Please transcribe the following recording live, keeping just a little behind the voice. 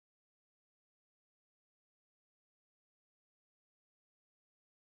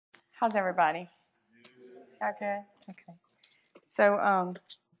How's everybody? Okay. Okay. So, I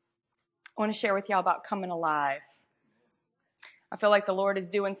want to share with y'all about coming alive. I feel like the Lord is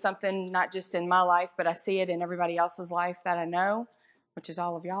doing something not just in my life, but I see it in everybody else's life that I know, which is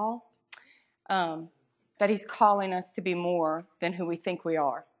all of y'all. That He's calling us to be more than who we think we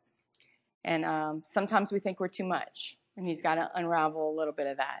are. And sometimes we think we're too much, and He's got to unravel a little bit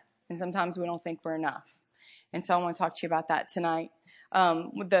of that. And sometimes we don't think we're enough. And so I want to talk to you about that tonight.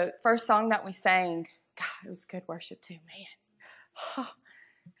 With the first song that we sang, God, it was good worship too, man.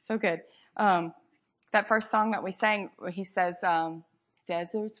 So good. That first song that we sang, he says,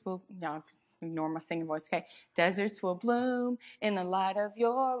 deserts will, no, ignore my singing voice, okay? Deserts will bloom in the light of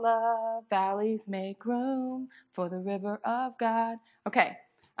your love. Valleys make room for the river of God. Okay,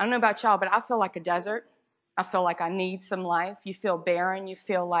 I don't know about y'all, but I feel like a desert. I feel like I need some life. You feel barren. You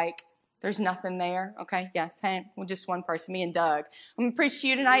feel like there's nothing there. Okay, yes, hey, well, just one person, me and Doug. I'm gonna preach to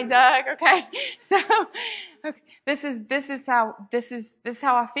you tonight, Doug. Okay, so okay. This is how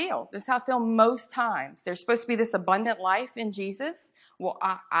I feel. This is how I feel most times. There's supposed to be this abundant life in Jesus. Well,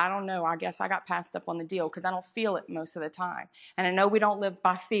 I don't know. I guess I got passed up on the deal because I don't feel it most of the time. And I know we don't live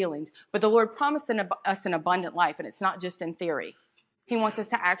by feelings, but the Lord promised us an abundant life, and it's not just in theory. He wants us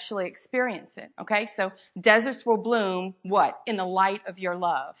to actually experience it, okay? So deserts will bloom, what? In the light of your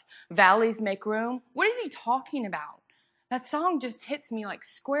love. Valleys make room. What is he talking about? That song just hits me like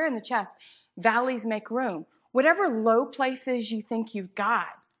square in the chest. Valleys make room. Whatever low places you think you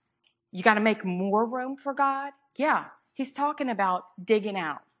got to make more room for God? Yeah, he's talking about digging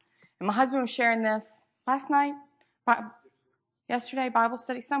out. And my husband was sharing this last night, yesterday, Bible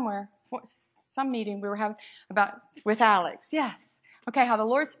study somewhere, some meeting we were having with Alex. Yes. Okay, how the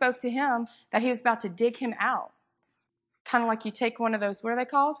Lord spoke to him that he was about to dig him out. Kind of like you take one of those, what are they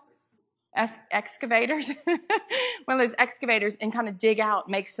called? Excavators. One of those excavators and kind of dig out,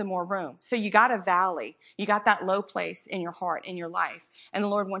 make some more room. So you got a valley. You got that low place in your heart, in your life. And the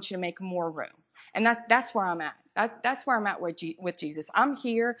Lord wants you to make more room. And that's where I'm at. That's where I'm at with Jesus. I'm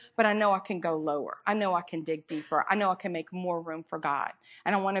here, but I know I can go lower. I know I can dig deeper. I know I can make more room for God.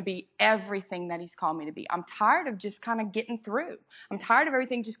 And I want to be everything that He's called me to be. I'm tired of just kind of getting through. I'm tired of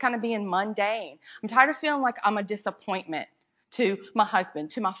everything just kind of being mundane. I'm tired of feeling like I'm a disappointment to my husband,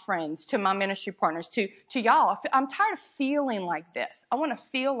 to my friends, to my ministry partners, to y'all. I'm tired of feeling like this. I want to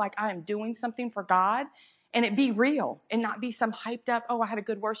feel like I am doing something for God and it be real and not be some hyped up, oh, I had a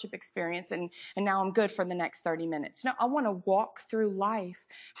good worship experience and now I'm good for the next 30 minutes. No, I want to walk through life,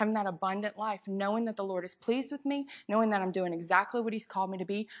 having that abundant life, knowing that the Lord is pleased with me, knowing that I'm doing exactly what He's called me to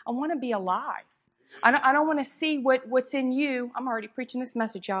be. I want to be alive. I don't want to see what's in you. I'm already preaching this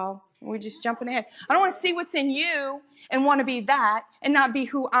message, y'all. We're just jumping ahead. I don't want to see what's in you and want to be that and not be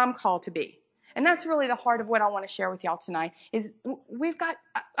who I'm called to be. And that's really the heart of what I want to share with y'all tonight is we've got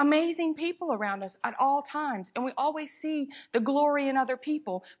amazing people around us at all times. And we always see the glory in other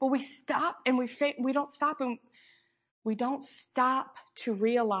people. But we stop and we don't stop and we don't stop to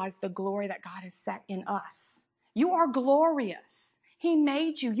realize the glory that God has set in us. You are glorious. He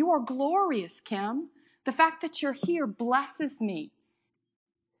made you. You are glorious, Kim. The fact that you're here blesses me.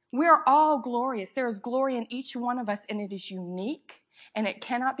 We are all glorious. There is glory in each one of us, and it is unique, and it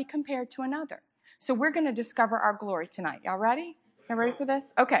cannot be compared to another. So we're going to discover our glory tonight. Y'all ready? Y'all ready for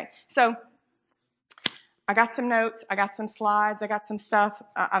this? Okay, so I got some notes. I got some slides. I got some stuff.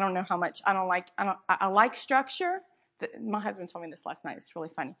 I don't know how much. I like structure. My husband told me this last night. It's really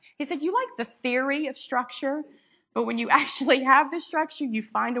funny. He said, you like the theory of structure, but when you actually have the structure, you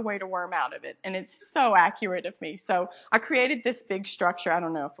find a way to worm out of it. And it's so accurate of me. So I created this big structure. I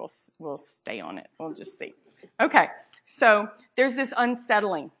don't know if we'll stay on it. We'll just see. Okay. So there's this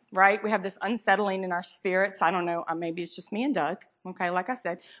unsettling, right? We have this unsettling in our spirits. I don't know. Maybe it's just me and Doug. Okay. Like I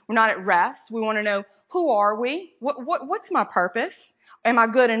said, we're not at rest. We want to know, who are we? What's my purpose? Am I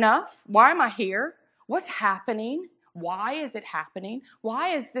good enough? Why am I here? What's happening? Why is it happening?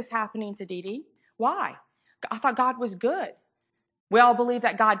 Why is this happening to Dee Dee? Why? I thought God was good. We all believe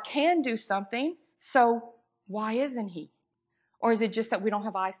that God can do something, so why isn't He? Or is it just that we don't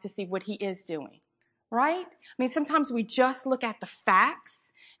have eyes to see what He is doing? Right? I mean, sometimes we just look at the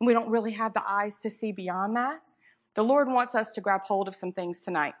facts and we don't really have the eyes to see beyond that. The Lord wants us to grab hold of some things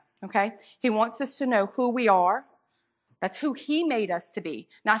tonight, okay? He wants us to know who we are. That's who He made us to be,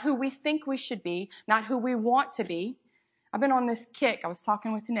 not who we think we should be, not who we want to be. I've been on this kick. I was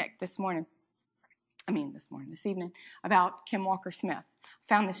talking with Nick this evening, about Kim Walker-Smith.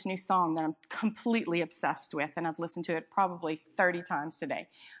 Found this new song that I'm completely obsessed with, and I've listened to it probably 30 times today.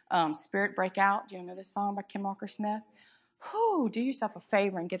 Spirit Breakout. Do you know this song by Kim Walker-Smith? Whew, do yourself a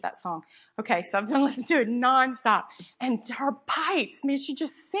favor and get that song. Okay, so I've been listening to it nonstop. And her pipes, man, she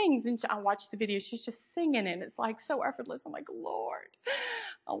just sings. And I watched the video. She's just singing, and it's like so effortless. I'm like, Lord,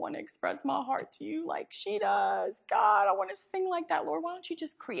 I want to express my heart to you like she does. God, I want to sing like that. Lord, why don't you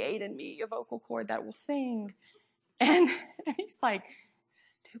just create in me a vocal cord that will sing? And he's like,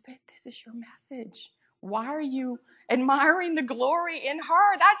 stupid, this is your message. Why are you admiring the glory in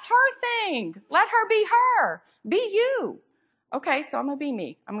her? That's her thing. Let her be her. Be you. Okay, so I'm going to be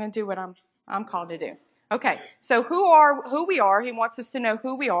me. I'm going to do what I'm called to do. Okay, so who we are. He wants us to know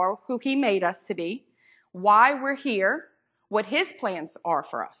who we are, who he made us to be, why we're here, what his plans are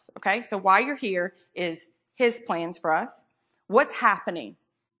for us. Okay, so why you're here is his plans for us. What's happening?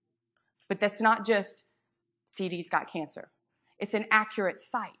 But that's not just Dee Dee's got cancer. It's an accurate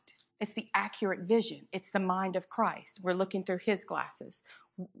sight. It's the accurate vision. It's the mind of Christ. We're looking through his glasses.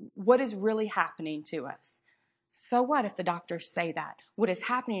 What is really happening to us? So what if the doctors say that? What is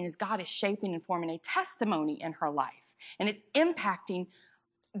happening is God is shaping and forming a testimony in her life. And it's impacting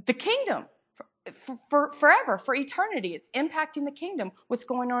the kingdom for forever, for eternity. It's impacting the kingdom, what's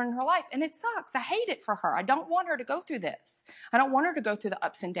going on in her life. And it sucks. I hate it for her. I don't want her to go through this. I don't want her to go through the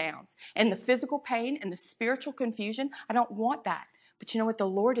ups and downs and the physical pain and the spiritual confusion. I don't want that. But you know what? The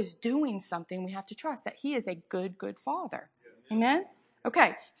Lord is doing something. We have to trust that he is a good, good father. Amen?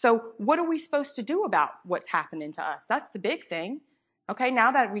 Okay, so what are we supposed to do about what's happening to us? That's the big thing. Okay,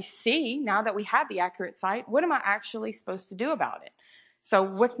 now that we see, now that we have the accurate sight, what am I actually supposed to do about it? So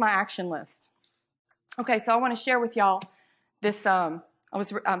what's my action list? Okay, so I want to share with y'all this. I've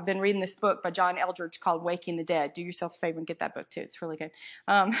been reading this book by John Eldredge called Waking the Dead. Do yourself a favor and get that book too. It's really good.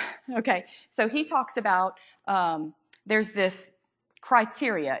 Okay, so he talks about there's this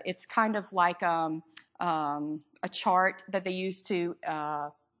criteria. It's kind of like a chart that they use to.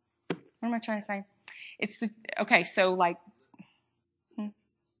 What am I trying to say? It's the, okay. So like,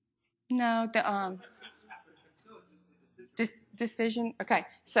 no, the decision. Okay,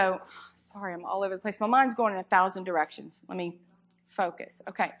 so sorry, I'm all over the place. My mind's going in 1,000 directions. Let me focus.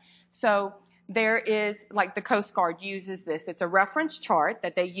 Okay, so there is, like, the Coast Guard uses this. It's a reference chart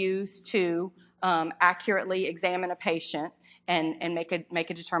that they use to accurately examine a patient and make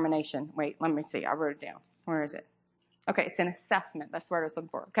a determination. Wait, let me see. I wrote it down. Where is it? Okay, it's an assessment. That's what I was looking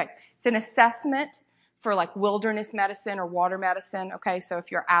for. Okay, it's an assessment for like wilderness medicine or water medicine. Okay, so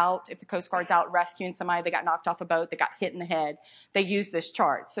if you're out, if the Coast Guard's out rescuing somebody, they got knocked off a boat, they got hit in the head, they use this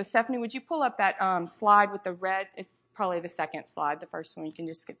chart. So Stephanie, would you pull up that slide with the red? It's probably the second slide. The first one you can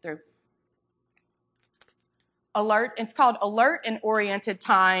just skip through. Alert. It's called alert and oriented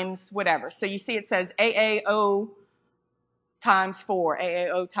times whatever. So you see it says AAO times 4,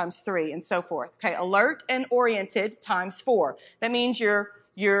 AAO times 3, and so forth. Okay, alert and oriented times 4. That means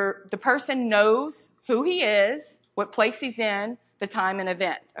the person knows who he is, what place he's in, the time and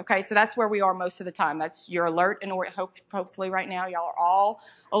event. Okay, so that's where we are most of the time. That's your alert and hopefully right now y'all are all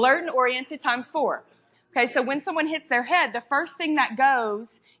alert and oriented times 4. Okay, so when someone hits their head, the first thing that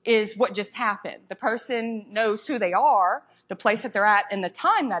goes is what just happened. The person knows who they are, the place that they're at, and the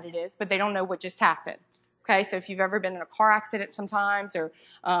time that it is, but they don't know what just happened. Okay, so if you've ever been in a car accident sometimes or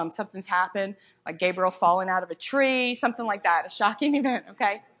something's happened, like Gabriel falling out of a tree, something like that, a shocking event,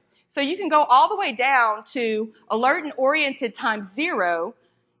 okay? So you can go all the way down to alert and oriented times 0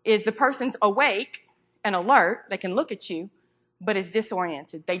 is the person's awake and alert, they can look at you, but is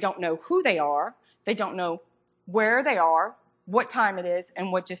disoriented. They don't know who they are, they don't know where they are, what time it is,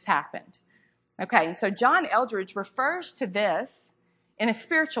 and what just happened. Okay, and so John Eldredge refers to this in a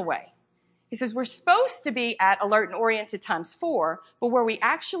spiritual way. He says we're supposed to be at alert and oriented times 4, but where we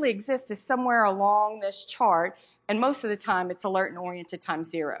actually exist is somewhere along this chart, and most of the time it's alert and oriented times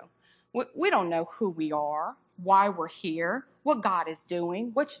 0. We don't know who we are, why we're here, what God is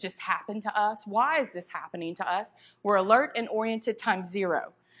doing, what's just happened to us, why is this happening to us. We're alert and oriented times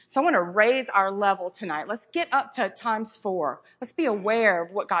 0. So I want to raise our level tonight. Let's get up to times 4. Let's be aware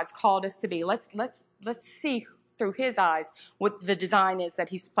of what God's called us to be. Let's see through his eyes what the design is that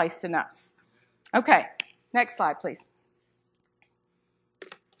he's placed in us. Okay, next slide, please.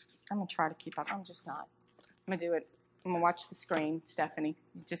 I'm going to try to keep up. I'm just not. I'm going to do it. I'm going to watch the screen, Stephanie.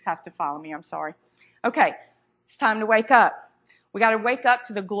 You just have to follow me. I'm sorry. Okay, it's time to wake up. We got to wake up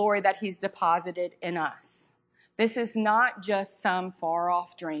to the glory that he's deposited in us. This is not just some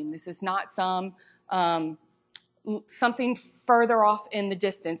far-off dream. This is not some something further off in the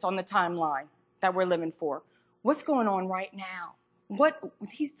distance on the timeline that we're living for. What's going on right now?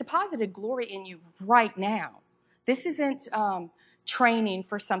 He's deposited glory in you right now. This isn't training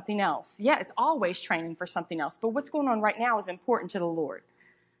for something else. Yeah, it's always training for something else, but what's going on right now is important to the Lord.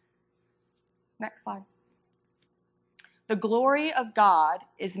 Next slide. The glory of God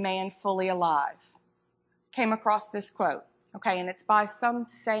is man fully alive. Came across this quote, okay, and it's by some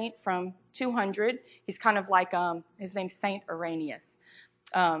saint from 200. He's kind of like, his name's Saint Irenaeus.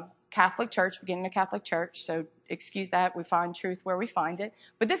 Catholic Church, beginning of Catholic Church, so excuse that, we find truth where we find it.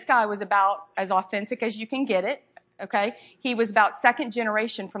 But this guy was about as authentic as you can get it, okay? He was about second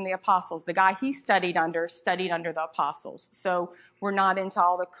generation from the apostles. The guy he studied under the apostles. So we're not into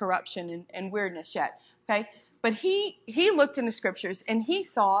all the corruption and weirdness yet, okay? But he looked in the scriptures and he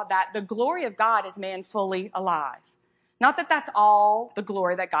saw that the glory of God is man fully alive. Not that that's all the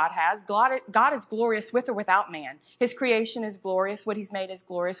glory that God has. God is glorious with or without man. His creation is glorious. What he's made is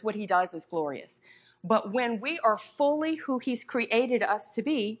glorious. What he does is glorious. But when we are fully who he's created us to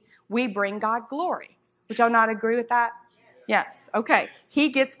be, we bring God glory. Would y'all not agree with that? Yes. Okay. He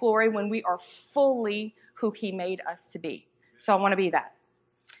gets glory when we are fully who he made us to be. So I want to be that.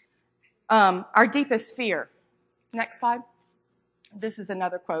 Our deepest fear. Next slide. This is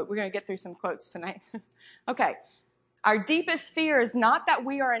another quote. We're going to get through some quotes tonight. Okay. Our deepest fear is not that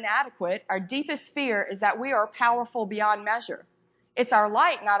we are inadequate. Our deepest fear is that we are powerful beyond measure. It's our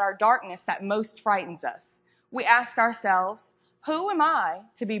light, not our darkness, that most frightens us. We ask ourselves, who am I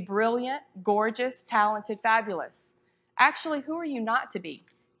to be brilliant, gorgeous, talented, fabulous? Actually, who are you not to be?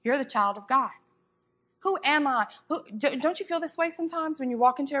 You're the child of God. Who am I? Don't you feel this way sometimes when you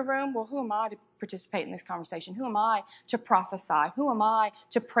walk into a room? Well, who am I to participate in this conversation? Who am I to prophesy? Who am I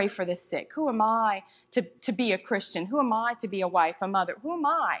to pray for the sick? Who am I to be a Christian? Who am I to be a wife, a mother? Who am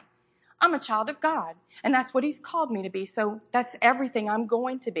I? I'm a child of God, and that's what he's called me to be, so that's everything I'm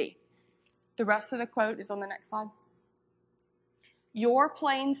going to be. The rest of the quote is on the next slide. Your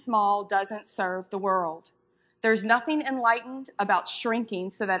playing small doesn't serve the world. There's nothing enlightened about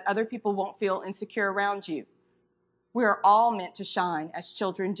shrinking so that other people won't feel insecure around you. We are all meant to shine as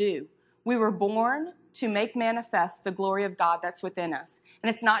children do. We were born to make manifest the glory of God that's within us.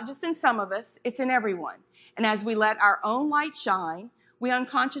 And it's not just in some of us, it's in everyone. And as we let our own light shine, we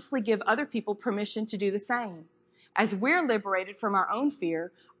unconsciously give other people permission to do the same. As we're liberated from our own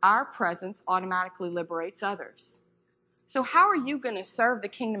fear, our presence automatically liberates others. So how are you going to serve the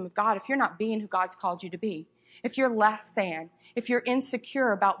kingdom of God if you're not being who God's called you to be? If you're less than, if you're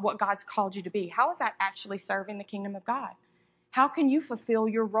insecure about what God's called you to be, how is that actually serving the kingdom of God? How can you fulfill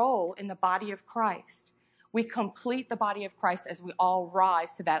your role in the body of Christ? We complete the body of Christ as we all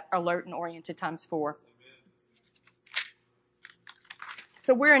rise to that alert and oriented times 4.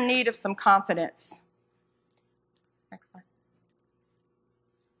 So we're in need of some confidence. Next slide.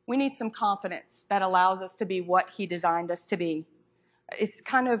 We need some confidence that allows us to be what he designed us to be. It's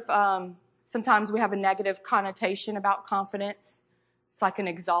kind of, sometimes we have a negative connotation about confidence. It's like an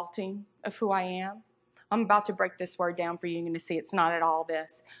exalting of who I am. I'm about to break this word down for you. You're going to see it's not at all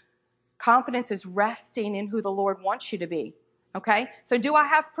this. Confidence is resting in who the Lord wants you to be. Okay? So do I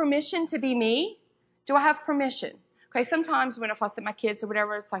have permission to be me? Do I have permission? Okay, sometimes when I fuss at my kids or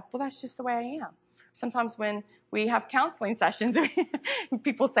whatever, it's like, well, that's just the way I am. Sometimes when we have counseling sessions,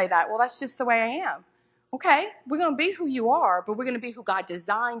 people say that, well, that's just the way I am. Okay, we're going to be who you are, but we're going to be who God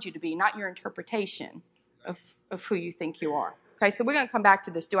designed you to be, not your interpretation of who you think you are. Okay, so we're going to come back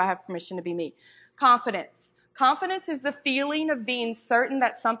to this. Do I have permission to be me? Confidence. Confidence is the feeling of being certain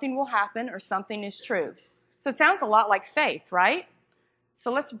that something will happen or something is true. So it sounds a lot like faith, right?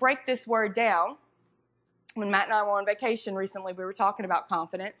 So let's break this word down. When Matt and I were on vacation recently, we were talking about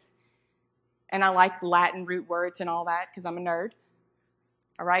confidence. And I like Latin root words and all that because I'm a nerd.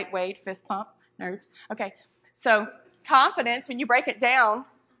 All right, Wade, fist pump, nerds. Okay, so confidence, when you break it down,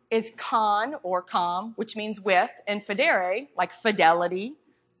 is con or com, which means with, and fidere, like fidelity,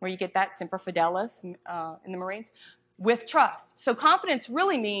 where you get that, semper fidelis in the Marines, with trust. So confidence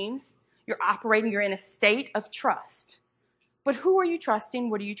really means you're in a state of trust. But who are you trusting?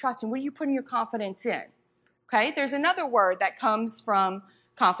 What are you trusting? What are you putting your confidence in? Okay, there's another word that comes from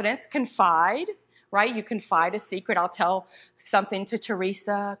confidence, confide, right? You confide a secret. I'll tell something to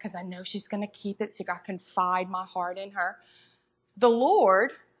Teresa because I know she's going to keep it secret. I confide my heart in her. The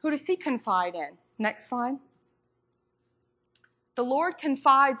Lord, who does he confide in? Next slide. The Lord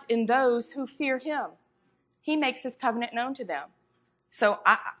confides in those who fear him. He makes his covenant known to them. So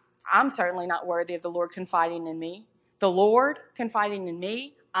I'm certainly not worthy of the Lord confiding in me. The Lord confiding in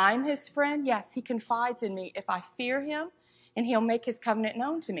me, I'm his friend. Yes, he confides in me if I fear him, and he'll make his covenant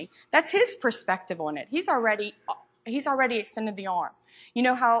known to me. That's his perspective on it. He's already extended the arm. You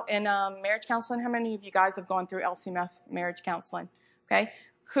know how in marriage counseling, how many of you guys have gone through LCMF marriage counseling? Okay,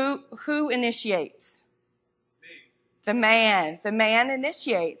 who initiates? The man. The man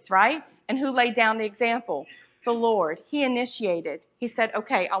initiates, right? And who laid down the example? The Lord. He initiated. He said,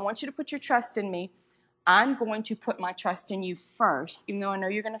 okay, I want you to put your trust in me. I'm going to put my trust in you first, even though I know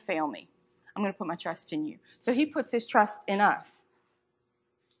you're going to fail me. I'm going to put my trust in you. So he puts his trust in us.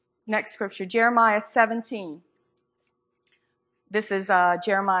 Next scripture, Jeremiah 17. This is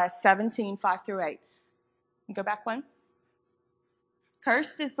Jeremiah 17, 5 through 8. Go back one.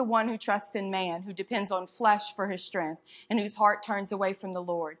 Cursed is the one who trusts in man, who depends on flesh for his strength, and whose heart turns away from the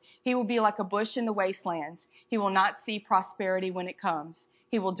Lord. He will be like a bush in the wastelands. He will not see prosperity when it comes.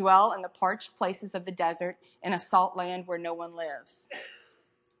 He will dwell in the parched places of the desert, in a salt land where no one lives.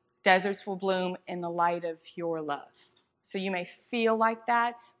 Deserts will bloom in the light of your love. So you may feel like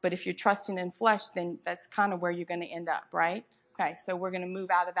that, but if you're trusting in flesh, then that's kind of where you're going to end up, right? Okay, so we're going to move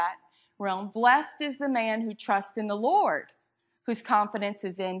out of that realm. Blessed is the man who trusts in the Lord, whose confidence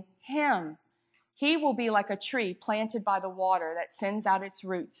is in him. He will be like a tree planted by the water that sends out its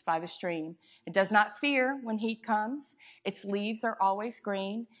roots by the stream. It does not fear when heat comes. Its leaves are always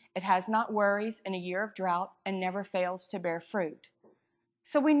green. It has not worries in a year of drought and never fails to bear fruit.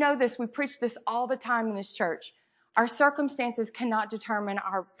 So we know this. We preach this all the time in this church. Our circumstances cannot determine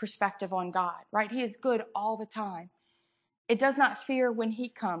our perspective on God, right? He is good all the time. It does not fear when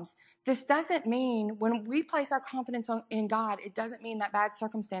heat comes. This doesn't mean when we place our confidence in God, it doesn't mean that bad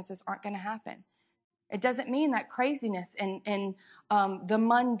circumstances aren't going to happen. It doesn't mean that craziness and the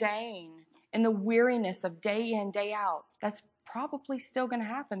mundane and the weariness of day in, day out, that's probably still going to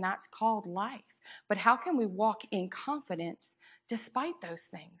happen. That's called life. But how can we walk in confidence despite those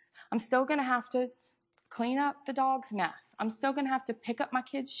things? I'm still going to have to clean up the dog's mess. I'm still going to have to pick up my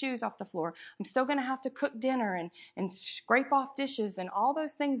kids' shoes off the floor. I'm still going to have to cook dinner and scrape off dishes and all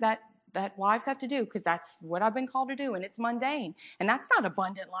those things that wives have to do, because that's what I've been called to do, and it's mundane. And that's not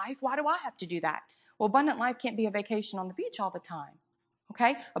abundant life. Why do I have to do that? Well, abundant life can't be a vacation on the beach all the time.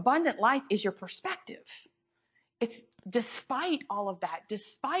 Okay? Abundant life is your perspective. It's despite all of that,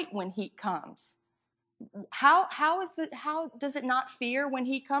 despite when heat comes. How does it not fear when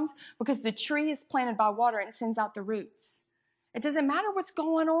heat comes? Because the tree is planted by water and it sends out the roots. It doesn't matter what's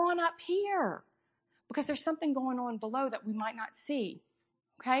going on up here, because there's something going on below that we might not see.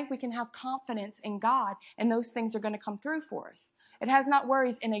 Okay? We can have confidence in God, and those things are going to come through for us. It has not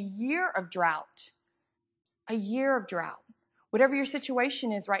worries in a year of drought. A year of drought. Whatever your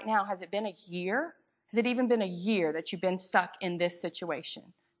situation is right now, has it been a year? Has it even been a year that you've been stuck in this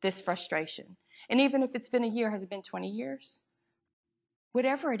situation, this frustration? And even if it's been a year, has it been 20 years?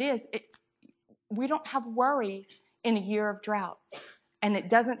 Whatever it is, we don't have worries in a year of drought. And it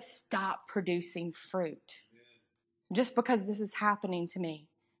doesn't stop producing fruit. Just because this is happening to me.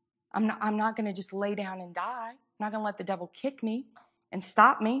 I'm not going to just lay down and die. I'm not going to let the devil kick me and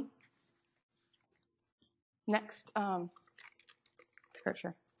stop me. Next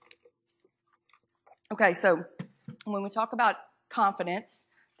scripture. Okay, so when we talk about confidence,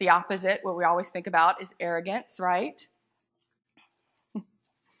 the opposite, what we always think about, is arrogance, right?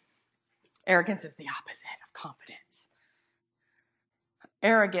 Arrogance is the opposite of confidence.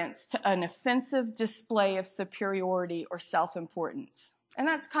 Arrogance, an offensive display of superiority or self-importance. And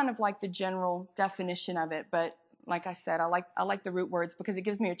that's kind of like the general definition of it, but like I said, I like the root words because it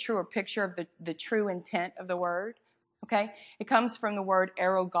gives me a truer picture of the true intent of the word. Okay? It comes from the word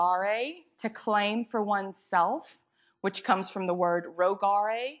erogare, to claim for oneself, which comes from the word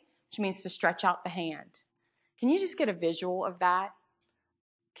rogare, which means to stretch out the hand. Can you just get a visual of that?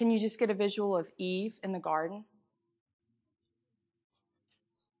 Can you just get a visual of Eve in the garden?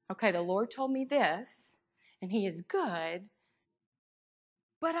 Okay, the Lord told me this, and he is good,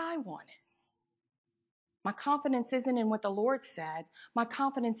 but I want it. My confidence isn't in what the Lord said. My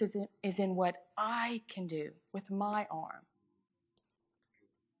confidence is in what I can do with my arm.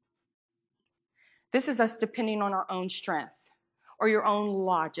 This is us depending on our own strength or your own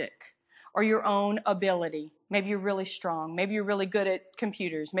logic or your own ability. Maybe you're really strong. Maybe you're really good at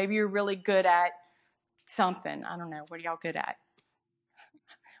computers. Maybe you're really good at something. I don't know. What are y'all good at?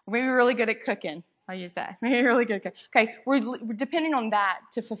 Maybe you're really good at cooking. I'll use that. Maybe you're really good at cooking. Okay, we're depending on that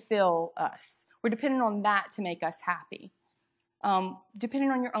to fulfill us. We're depending on that to make us happy.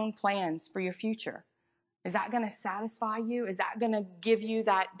 Depending on your own plans for your future. Is that going to satisfy you? Is that going to give you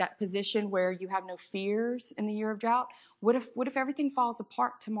that position where you have no fears in the year of drought? What if everything falls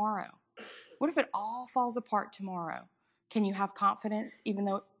apart tomorrow? What if it all falls apart tomorrow? Can you have confidence even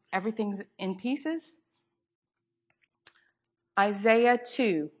though everything's in pieces? Isaiah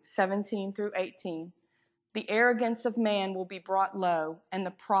 2, 17 through 18. The arrogance of man will be brought low, and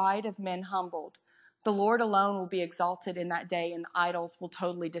the pride of men humbled. The Lord alone will be exalted in that day, and the idols will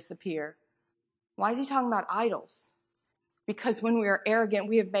totally disappear. Why is he talking about idols? Because when we are arrogant,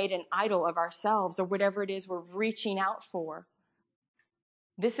 we have made an idol of ourselves or whatever it is we're reaching out for.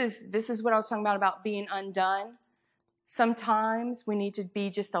 This is what I was talking about being undone. Sometimes we need to be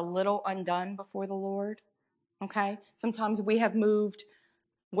just a little undone before the Lord. Okay? Sometimes we have moved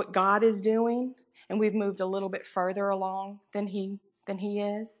what God is doing, and we've moved a little bit further along than he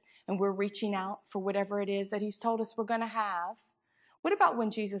is, and we're reaching out for whatever it is that he's told us we're going to have. What about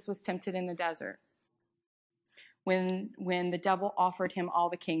when Jesus was tempted in the desert? When the devil offered him all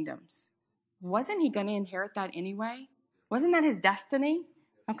the kingdoms. Wasn't he going to inherit that anyway? Wasn't that his destiny?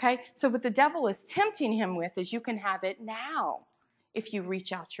 Okay, so what the devil is tempting him with is you can have it now if you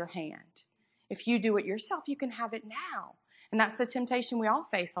reach out your hand. If you do it yourself, you can have it now. And that's the temptation we all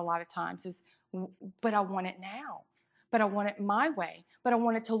face a lot of times is, but I want it now. But I want it my way. But I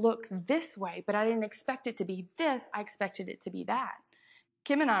want it to look this way. But I didn't expect it to be this. I expected it to be that.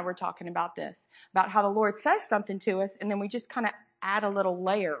 Kim and I were talking about this, about how the Lord says something to us, and then we just kind of add a little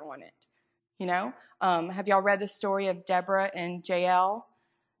layer on it. You know, have y'all read the story of Deborah and Jael?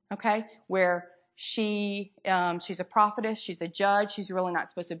 Okay, where she's a prophetess, she's a judge, she's really not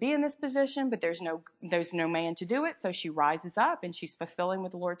supposed to be in this position, but there's no man to do it, so she rises up and she's fulfilling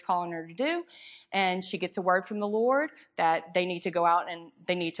what the Lord's calling her to do, and she gets a word from the Lord that they need to go out and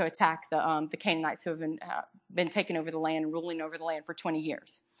they need to attack the Canaanites who have been taking over the land and ruling over the land for 20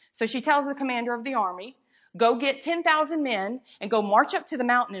 years. So she tells the commander of the army, go get 10,000 men and go march up to the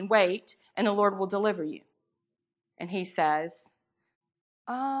mountain and wait, and the Lord will deliver you. And he says,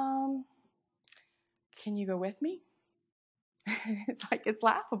 can you go with me? It's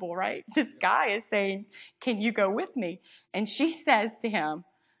laughable, right? This guy is saying, can you go with me? And she says to him,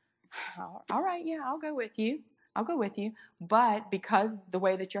 all right, yeah, I'll go with you. I'll go with you. But because the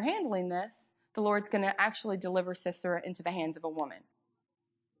way that you're handling this, the Lord's going to actually deliver Sisera into the hands of a woman.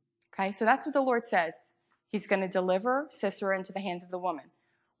 Okay, so that's what the Lord says. He's going to deliver Sisera into the hands of the woman.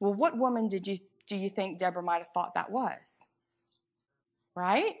 Well, what woman do you think Deborah might have thought that was?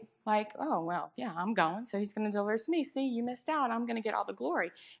 Right? Like, oh, well, yeah, I'm going, so he's going to deliver to me. See, you missed out. I'm going to get all the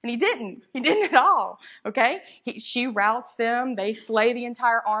glory. And he didn't. He didn't at all. Okay? She routs them. They slay the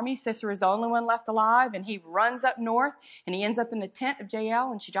entire army. Sisera's the only one left alive, and he runs up north, and he ends up in the tent of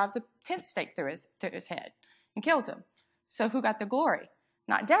Jael, and she drives a tent stake through his head and kills him. So who got the glory?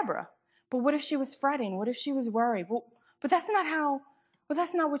 Not Deborah. But what if she was fretting? What if she was worried? Well, that's not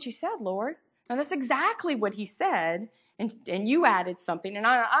what you said, Lord. No, that's exactly what he said. And you added something, and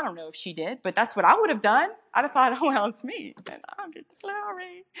I don't know if she did, but that's what I would have done. I'd have thought, oh, well, it's me. Then I'll get the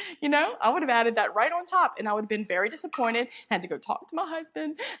glory. You know, I would have added that right on top, and I would have been very disappointed. Had to go talk to my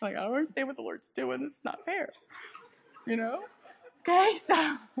husband. Like, I don't understand what the Lord's doing. This is not fair. You know? Okay,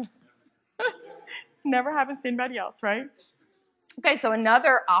 so never happens to anybody else, right? Okay, so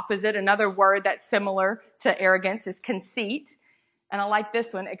another word that's similar to arrogance is conceit. And I like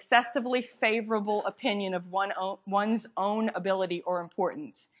this one, excessively favorable opinion of one's own ability or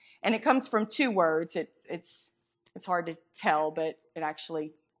importance. And it comes from two words. It's hard to tell, but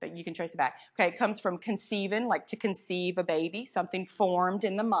you can trace it back. Okay, it comes from conceiving, like to conceive a baby, something formed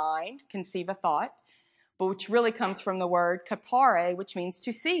in the mind, conceive a thought, but which really comes from the word capare, which means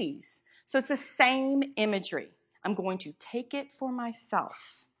to seize. So it's the same imagery. I'm going to take it for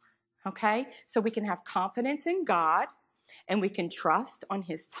myself. Okay, so we can have confidence in God, and we can trust on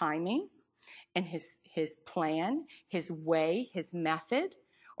his timing and his plan, his way, his method,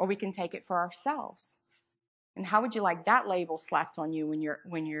 or we can take it for ourselves. And how would you like that label slapped on you when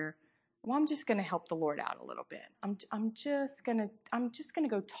you're well, I'm just going to help the Lord out a little bit. I'm just going to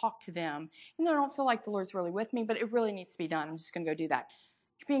go talk to them. And I don't feel like the Lord's really with me, but it really needs to be done. I'm just going to go do that.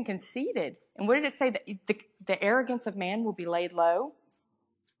 You're being conceited. And what did it say? That the arrogance of man will be laid low?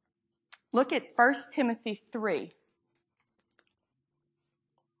 Look at 1 Timothy 3.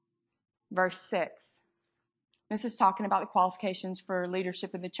 Verse 6. This is talking about the qualifications for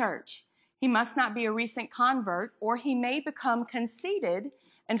leadership in the church. He must not be a recent convert, or he may become conceited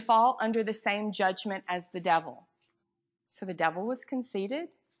and fall under the same judgment as the devil. So the devil was conceited?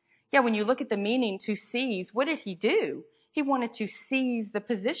 Yeah, when you look at the meaning to seize, what did he do? He wanted to seize the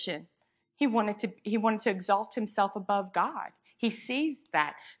position. He wanted to exalt himself above God. He seized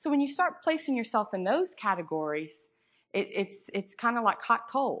that. So when you start placing yourself in those categories, it's kind of like hot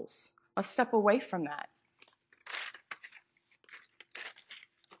coals. Let's step away from that.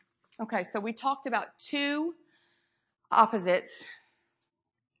 Okay, so we talked about two opposites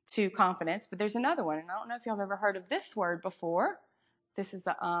to confidence, but there's another one, and I don't know if y'all have ever heard of this word before. This is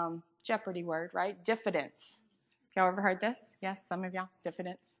a Jeopardy word, right? Diffidence. Y'all ever heard this? Yes, some of y'all.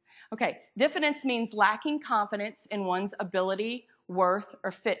 Diffidence. Okay, diffidence means lacking confidence in one's ability, worth,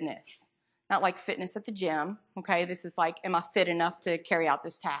 or fitness. not like fitness at the gym, okay? This is like, am I fit enough to carry out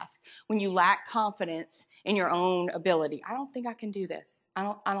this task? When you lack confidence in your own ability, I don't think I can do this. I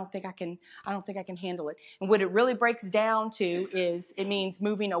don't think I can handle it. And what it really breaks down to is it means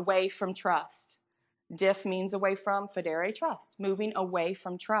moving away from trust. Diff means away from, fidere, trust. Moving away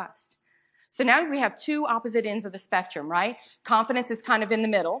from trust. So now we have two opposite ends of the spectrum, right? Confidence is kind of in the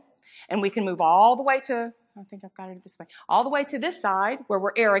middle, and we can move all the way to, I think I've got it this way, all the way to this side where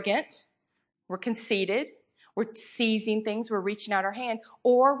we're arrogant, we're conceited, we're seizing things, we're reaching out our hand,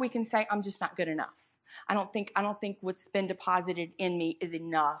 or we can say, I'm just not good enough. I don't think what's been deposited in me is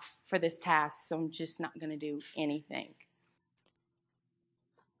enough for this task, so I'm just not going to do anything.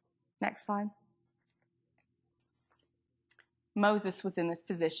 Next slide. Moses was in this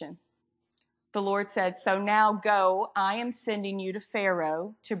position. The Lord said, so now go, I am sending you to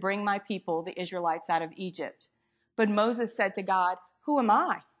Pharaoh to bring my people, the Israelites, out of Egypt. But Moses said to God, who am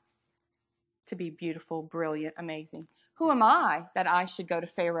I? To be beautiful, brilliant, amazing. Who am I that I should go to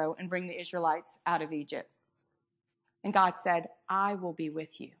Pharaoh and bring the Israelites out of Egypt? And God said, I will be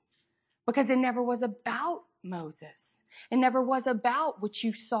with you. Because it never was about Moses. It never was about what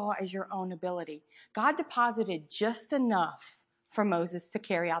you saw as your own ability. God deposited just enough for Moses to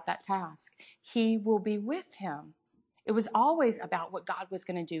carry out that task. He will be with him. It was always about what God was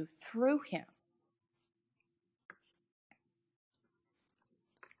going to do through him.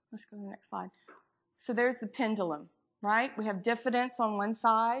 Let's go to the next slide. So there's the pendulum, right? We have diffidence on one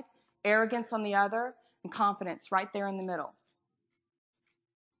side, arrogance on the other, and confidence right there in the middle.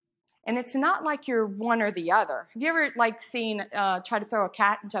 And it's not like you're one or the other. Have you ever seen try to throw a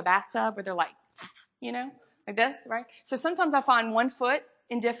cat into a bathtub where they're like this, right? So sometimes I find one foot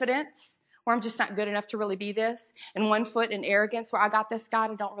in diffidence, where I'm just not good enough to really be this, and one foot in arrogance, where I got this, God,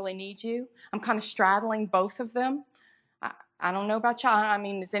 I don't really need you. I'm kind of straddling both of them. I don't know about y'all. I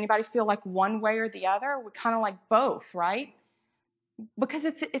mean, does anybody feel like one way or the other? We're kind of like both, right? Because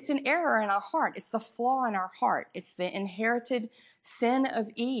it's an error in our heart. It's the flaw in our heart. It's the inherited sin of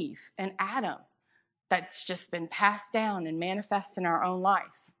Eve and Adam that's just been passed down and manifest in our own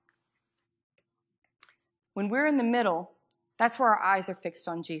life. When we're in the middle, that's where our eyes are fixed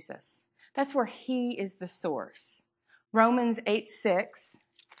on Jesus. That's where he is the source. Romans 8:6.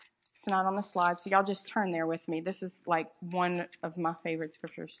 It's not on the slide, so y'all just turn there with me. This is like one of my favorite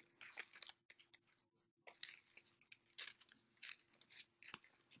scriptures.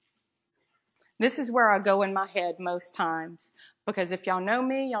 This is where I go in my head most times. Because if y'all know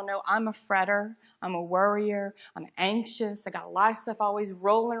me, y'all know I'm a fretter, I'm a worrier, I'm anxious, I got a lot of stuff always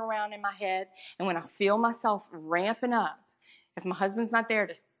rolling around in my head. And when I feel myself ramping up, if my husband's not there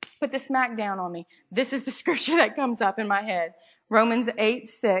to put the smack down on me, this is the scripture that comes up in my head. Romans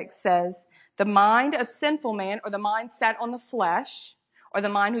 8:6 says, the mind of sinful man, or the mind set on the flesh, or the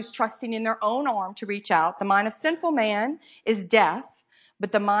mind who's trusting in their own arm to reach out, the mind of sinful man is death,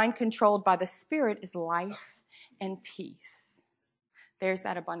 but the mind controlled by the Spirit is life and peace. There's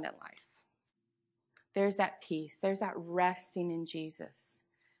that abundant life. There's that peace. There's that resting in Jesus.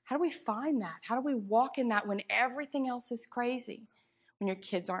 How do we find that? How do we walk in that when everything else is crazy? When your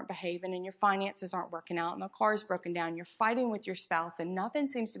kids aren't behaving and your finances aren't working out and the car's broken down, you're fighting with your spouse and nothing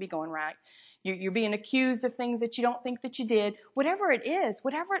seems to be going right. You're being accused of things that you don't think that you did. Whatever it is,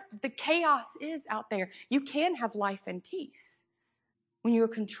 whatever the chaos is out there, you can have life and peace. When you're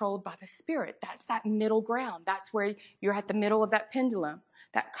controlled by the Spirit, that's that middle ground. That's where you're at the middle of that pendulum,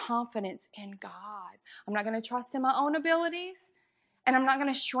 that confidence in God. I'm not going to trust in my own abilities, and I'm not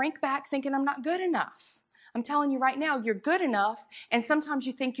going to shrink back thinking I'm not good enough. I'm telling you right now, you're good enough, and sometimes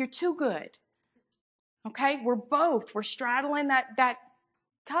you think you're too good. Okay? We're straddling that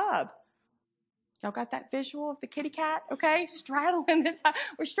tub. Y'all got that visual of the kitty cat? Okay? Straddling the tub.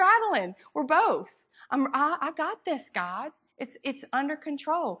 We're straddling. We're both. I got this, God. It's under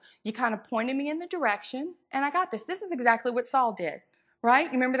control. You kind of pointed me in the direction, and I got this. This is exactly what Saul did, right?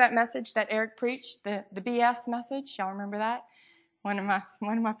 You remember that message that Eric preached, the BS message? Y'all remember that? One of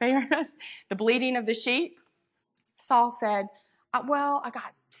my favorites. The bleating of the sheep. Saul said, I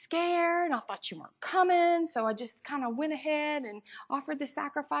got scared, and I thought you weren't coming, so I just kind of went ahead and offered the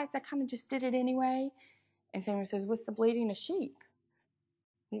sacrifice. I kind of just did it anyway. And Samuel says, what's the bleating of sheep?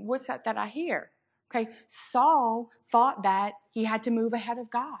 What's that I hear? Okay, Saul thought that he had to move ahead of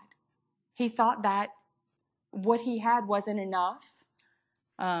God. He thought that what he had wasn't enough.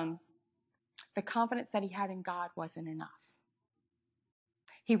 The confidence that he had in God wasn't enough.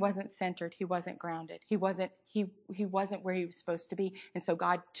 He wasn't centered. He wasn't grounded. He wasn't where he was supposed to be. And so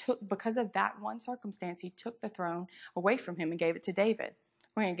God because of that one circumstance, he took the throne away from him and gave it to David.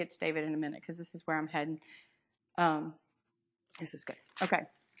 We're going to get to David in a minute because this is where I'm heading. This is good. Okay.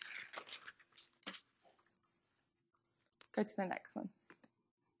 Go to the next one.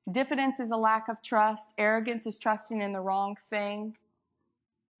 Diffidence is a lack of trust. Arrogance is trusting in the wrong thing.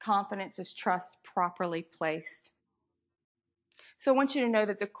 Confidence is trust properly placed. So I want you to know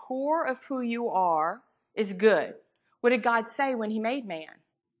that the core of who you are is good. What did God say when he made man?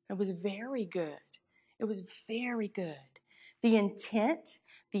 It was very good. It was very good. The intent,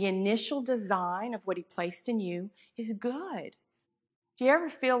 the initial design of what he placed in you is good. Do you ever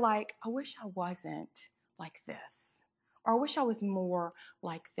feel like, I wish I wasn't like this? Or I wish I was more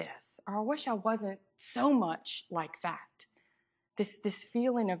like this? Or I wish I wasn't so much like that? This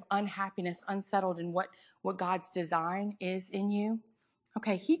feeling of unhappiness, unsettled in what God's design is in you.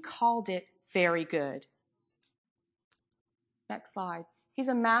 Okay, he called it very good. Next slide. He's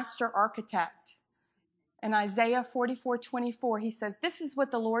a master architect. In Isaiah 44:24, he says, this is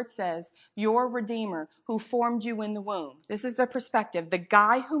what the Lord says, your Redeemer who formed you in the womb. This is the perspective. The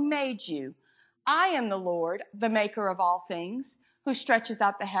guy who made you. I am the Lord, the maker of all things, who stretches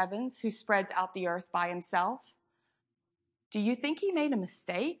out the heavens, who spreads out the earth by himself. Do you think he made a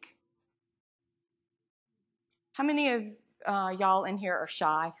mistake? How many of y'all in here are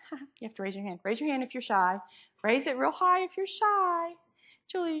shy? You have to raise your hand. Raise your hand if you're shy. Raise it real high if you're shy.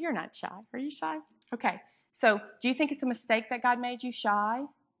 Julia, you're not shy. Are you shy? Okay. So do you think it's a mistake that God made you shy?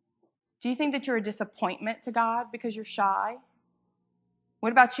 Do you think that you're a disappointment to God because you're shy?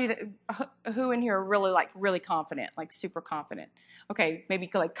 What about you? Who in here are really confident, like super confident? Okay, maybe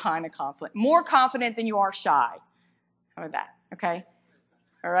like kind of confident. More confident than you are shy. How about that? Okay.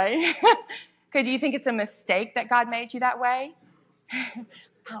 All right. Okay, do you think it's a mistake that God made you that way?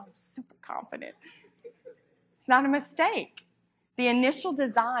 I'm super confident. It's not a mistake. The initial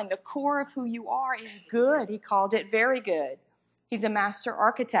design, the core of who you are is good. He called it very good. He's a master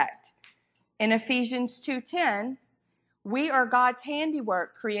architect. In Ephesians 2:10, we are God's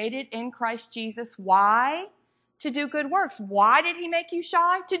handiwork, created in Christ Jesus. Why? To do good works. Why did he make you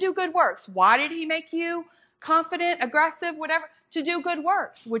shy? To do good works. Why did he make you confident, aggressive, whatever? To do good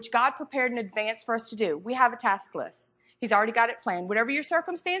works, which God prepared in advance for us to do. We have a task list. He's already got it planned. Whatever your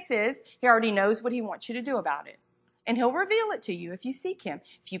circumstance is, he already knows what he wants you to do about it. And he'll reveal it to you if you seek him.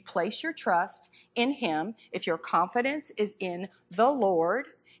 If you place your trust in him, if your confidence is in the Lord,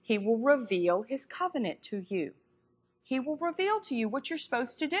 he will reveal his covenant to you. He will reveal to you what you're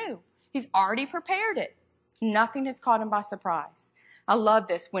supposed to do. He's already prepared it. Nothing has caught him by surprise. I love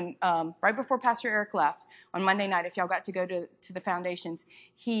this. When right before Pastor Eric left on Monday night, if y'all got to go to the foundations,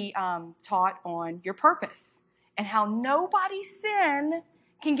 he taught on your purpose and how nobody's sin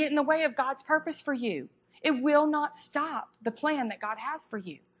can get in the way of God's purpose for you. It will not stop the plan that God has for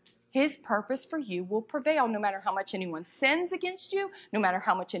you. His purpose for you will prevail no matter how much anyone sins against you, no matter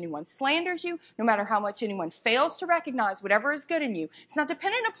how much anyone slanders you, no matter how much anyone fails to recognize whatever is good in you. It's not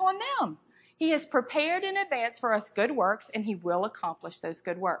dependent upon them. He has prepared in advance for us good works, and he will accomplish those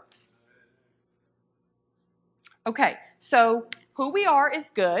good works. Okay, so who we are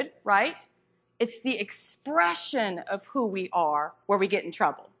is good, right? It's the expression of who we are where we get in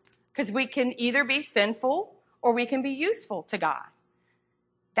trouble. Because we can either be sinful or we can be useful to God.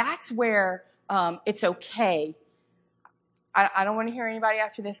 That's where it's okay. I don't want to hear anybody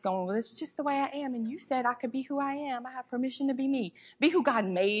after this going, well, this is just the way I am, and you said I could be who I am. I have permission to be me. Be who God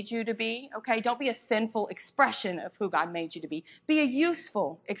made you to be, okay? Don't be a sinful expression of who God made you to be. Be a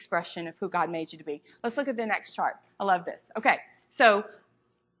useful expression of who God made you to be. Let's look at the next chart. I love this. Okay, so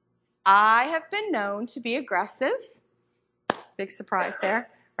I have been known to be aggressive. Big surprise there.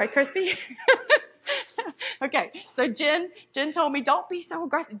 Right, Christy? Okay, so Jen told me, don't be so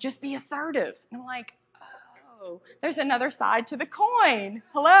aggressive. Just be assertive. And I'm like, oh, there's another side to the coin.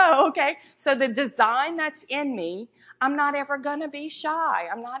 Hello, okay? So the design that's in me, I'm not ever going to be shy.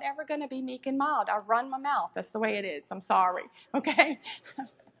 I'm not ever going to be meek and mild. I run my mouth. That's the way it is. I'm sorry, okay?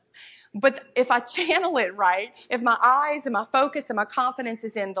 But if I channel it right, if my eyes and my focus and my confidence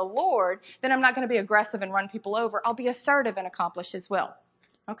is in the Lord, then I'm not going to be aggressive and run people over. I'll be assertive and accomplish His will,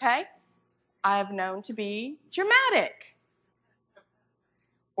 okay? I have known to be dramatic,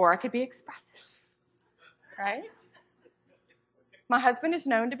 or I could be expressive, right? My husband is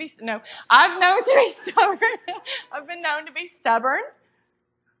known to be, I've known to be stubborn. I've been known to be stubborn.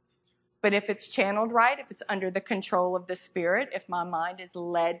 But if it's channeled right, if it's under the control of the Spirit, if my mind is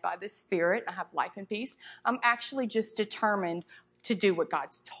led by the Spirit, I have life and peace, I'm actually just determined to do what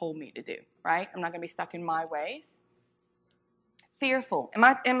God's told me to do, right? I'm not going to be stuck in my ways. Fearful. Am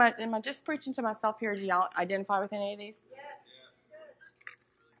I just preaching to myself here? Do y'all identify with any of these? Yes.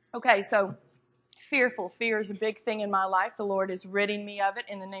 Okay, so fearful. Fear is a big thing in my life. The Lord is ridding me of it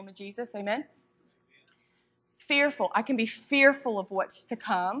in the name of Jesus. Amen. Fearful. I can be fearful of what's to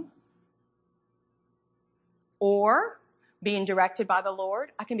come. Or being directed by the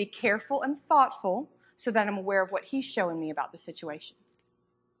Lord. I can be careful and thoughtful so that I'm aware of what He's showing me about the situation.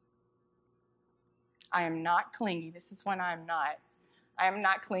 I am not clingy. This is when I am not. I am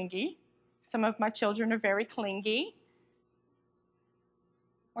not clingy. Some of my children are very clingy.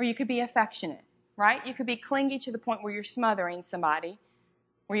 Or you could be affectionate, right? You could be clingy to the point where you're smothering somebody,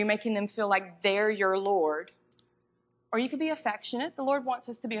 where you're making them feel like they're your Lord. Or you could be affectionate. The Lord wants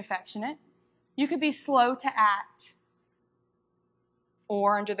us to be affectionate. You could be slow to act.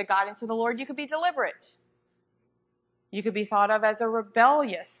 Or under the guidance of the Lord, you could be deliberate. You could be thought of as a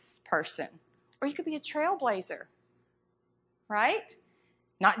rebellious person. Or you could be a trailblazer, right?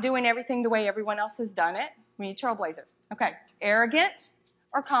 Not doing everything the way everyone else has done it. I mean, trailblazer. Okay. Arrogant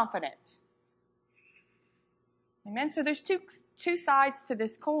or confident. Amen? So there's two sides to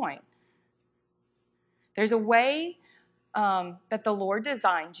this coin. There's a way that the Lord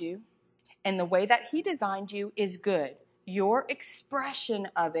designed you, and the way that He designed you is good. Your expression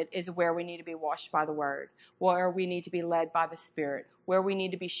of it is where we need to be washed by the Word, where we need to be led by the Spirit, where we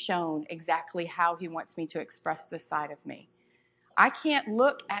need to be shown exactly how He wants me to express this side of me. I can't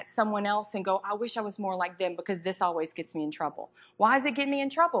look at someone else and go, I wish I was more like them, because this always gets me in trouble. Why does it get me in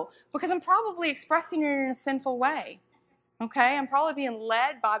trouble? Because I'm probably expressing it in a sinful way. Okay? I'm probably being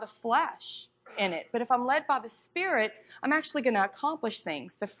led by the flesh in it. But if I'm led by the Spirit, I'm actually going to accomplish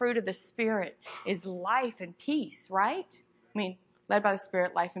things. The fruit of the Spirit is life and peace, right? I mean, led by the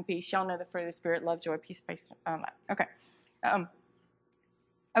Spirit, life and peace. Y'all know the fruit of the Spirit: love, joy, peace, patience. Okay.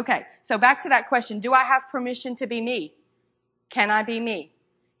 Okay, so back to that question. Do I have permission to be me? Can I be me?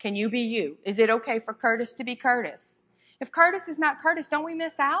 Can you be you? Is it okay for Curtis to be Curtis? If Curtis is not Curtis, don't we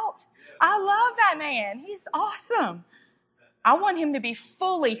miss out? I love that man. He's awesome. I want him to be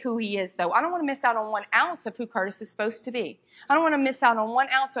fully who he is, though. I don't want to miss out on 1 ounce of who Curtis is supposed to be. I don't want to miss out on 1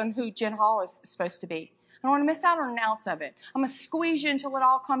 ounce on who Jen Hall is supposed to be. I don't want to miss out on 1 ounce of it. I'm going to squeeze you until it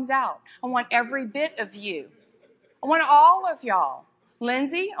all comes out. I want every bit of you. I want all of y'all.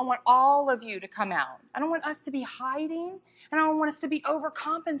 Lindsay, I want all of you to come out. I don't want us to be hiding, and I don't want us to be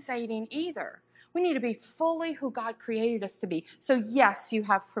overcompensating either. We need to be fully who God created us to be. So yes, you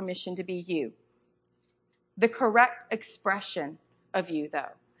have permission to be you. The correct expression of you,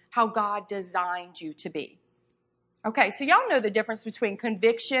 though. How God designed you to be. Okay, so y'all know the difference between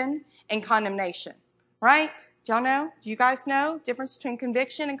conviction and condemnation, right? Do y'all know? Do you guys know the difference between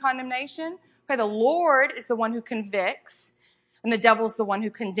conviction and condemnation? Okay, the Lord is the one who convicts, and the devil's the one who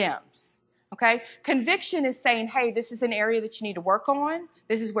condemns. Okay? Conviction is saying, hey, this is an area that you need to work on.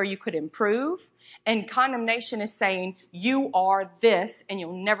 This is where you could improve. And condemnation is saying, you are this, and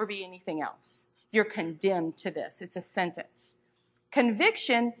you'll never be anything else. You're condemned to this. It's a sentence.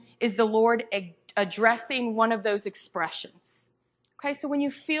 Conviction is the Lord addressing one of those expressions. Okay, so when you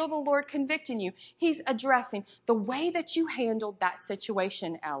feel the Lord convicting you, He's addressing the way that you handled that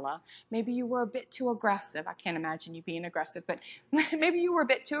situation, Ella. Maybe you were a bit too aggressive. I can't imagine you being aggressive, but maybe you were a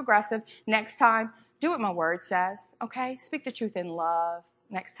bit too aggressive. Next time, do what my word says, okay? Speak the truth in love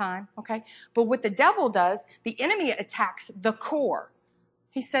next time, okay? But what the devil does, the enemy attacks the core.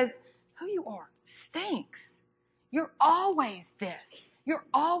 He says, who you are stinks. You're always this. You're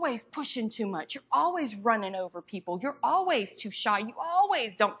always pushing too much. You're always running over people. You're always too shy. You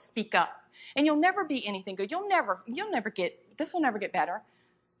always don't speak up. And you'll never be anything good. This will never get better.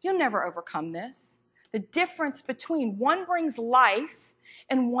 You'll never overcome this. The difference between one brings life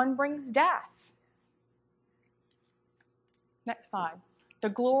and one brings death. Next slide. The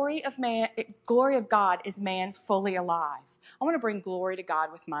glory of God is man fully alive. I want to bring glory to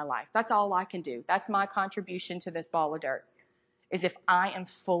God with my life. That's all I can do. That's my contribution to this ball of dirt, is if I am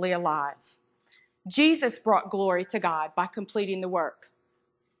fully alive. Jesus brought glory to God by completing the work.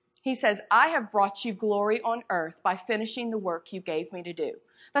 He says, I have brought you glory on earth by finishing the work you gave me to do.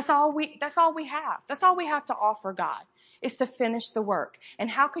 That's all we have. That's all we have to offer God, is to finish the work.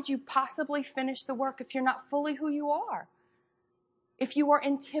 And how could you possibly finish the work if you're not fully who you are? If you are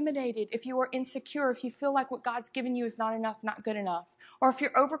intimidated, if you are insecure, if you feel like what God's given you is not enough, not good enough, or if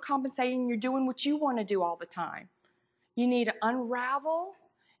you're overcompensating and you're doing what you want to do all the time, you need to unravel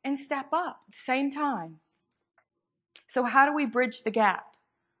and step up at the same time. So how do we bridge the gap?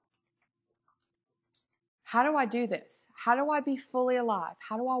 How do I do this? How do I be fully alive?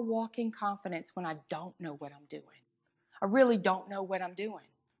 How do I walk in confidence when I don't know what I'm doing? I really don't know what I'm doing.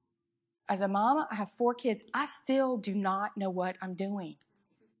 As a mama, I have 4 kids. I still do not know what I'm doing.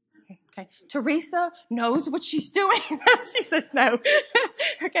 Okay. Teresa knows what she's doing. She says no.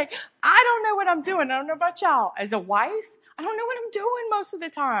 Okay. I don't know what I'm doing. I don't know about y'all. As a wife, I don't know what I'm doing most of the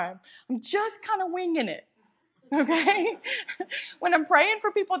time. I'm just kind of winging it. Okay? When I'm praying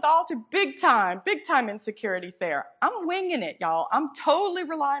for people at the altar, big time insecurities there. I'm winging it, y'all. I'm totally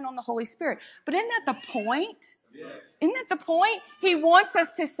relying on the Holy Spirit. But isn't that the point? Isn't that the point? He wants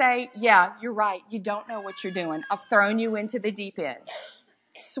us to say, yeah, you're right. You don't know what you're doing. I've thrown you into the deep end.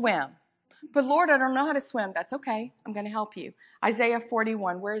 Swim. But Lord, I don't know how to swim. That's okay. I'm going to help you. Isaiah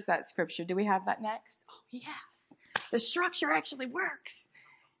 41. Where is that scripture? Do we have that next? Oh, yes. The structure actually works.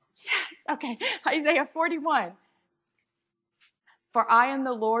 Yes. Okay. Isaiah 41. For I am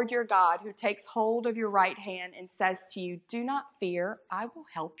the Lord your God who takes hold of your right hand and says to you, do not fear. I will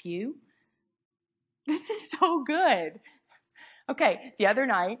help you. This is so good. Okay. The other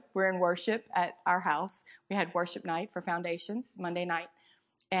night, we're in worship at our house. We had worship night for Foundations, Monday night.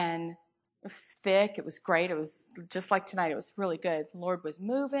 And it was thick. It was great. It was just like tonight. It was really good. The Lord was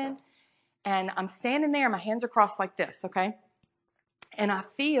moving. And I'm standing there. My hands are crossed like this, okay? And I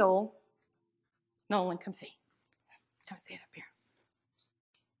feel, Nolan, come see. Come stand up here.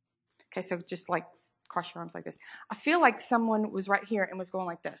 Okay, so just like cross your arms like this. I feel like someone was right here and was going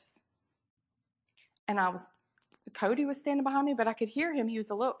like this. And Cody was standing behind me, but I could hear him. He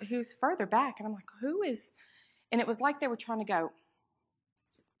was further back. And I'm like, who is? And it was like they were trying to go,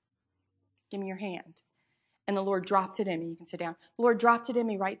 give me your hand. And the Lord dropped it in me. You can sit down. The Lord dropped it in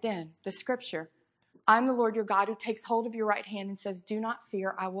me right then. The scripture. I'm the Lord your God who takes hold of your right hand and says, do not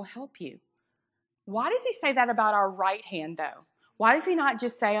fear, I will help you. Why does he say that about our right hand, though? Why does he not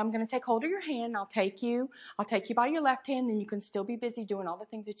just say, I'm going to take hold of your hand, I'll take you by your left hand, and you can still be busy doing all the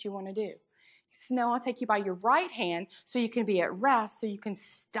things that you want to do. He says, no, I'll take you by your right hand so you can be at rest, so you can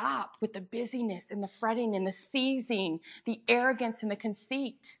stop with the busyness and the fretting and the seizing, the arrogance and the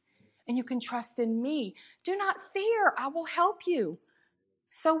conceit, and you can trust in me. Do not fear, I will help you.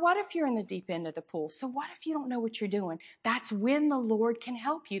 So what if you're in the deep end of the pool? So what if you don't know what you're doing? That's when the Lord can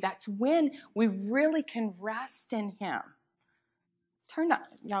help you. That's when we really can rest in him. Turn up,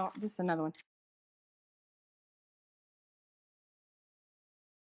 y'all, this is another one.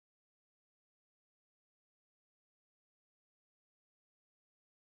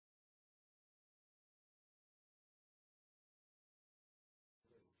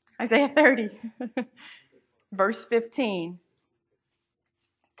 Isaiah 30, verse 15.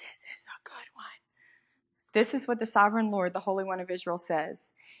 This is a good one. This is what the sovereign Lord, the Holy One of Israel,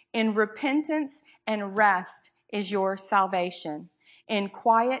 says. In repentance and rest is your salvation. In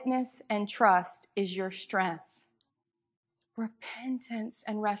quietness and trust is your strength. Repentance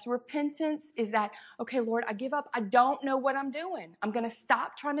and rest. Repentance is that, okay, Lord, I give up. I don't know what I'm doing. I'm going to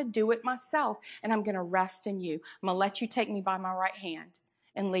stop trying to do it myself, and I'm going to rest in you. I'm going to let you take me by my right hand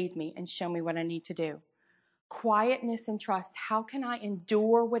and lead me and show me what I need to do. Quietness and trust. How can I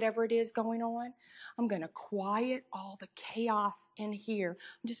endure whatever it is going on? I'm going to quiet all the chaos in here.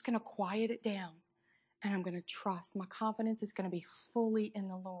 I'm just going to quiet it down, and I'm going to trust. My confidence is going to be fully in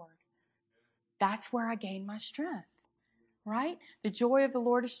the Lord. That's where I gain my strength. Right? The joy of the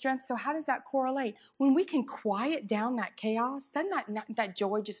Lord is strength. So how does that correlate? When we can quiet down that chaos, doesn't that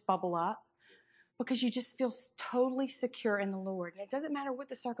joy just bubble up? Because you just feel totally secure in the Lord. And it doesn't matter what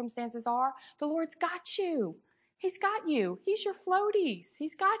the circumstances are. The Lord's got you. He's got you. He's your floaties.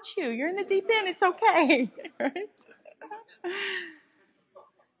 He's got you. You're in the deep end. It's okay. Right?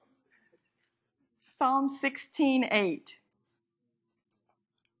 Psalm 16:8.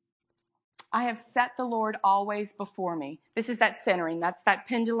 I have set the Lord always before me. This is that centering. That's that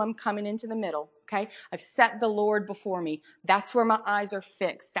pendulum coming into the middle, okay? I've set the Lord before me. That's where my eyes are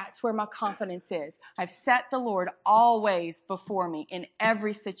fixed. That's where my confidence is. I've set the Lord always before me in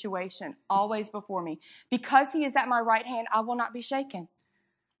every situation, always before me. Because he is at my right hand, I will not be shaken.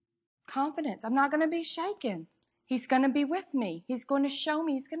 Confidence. I'm not going to be shaken. He's going to be with me. He's going to show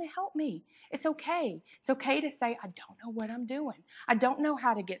me. He's going to help me. It's okay. It's okay to say, I don't know what I'm doing. I don't know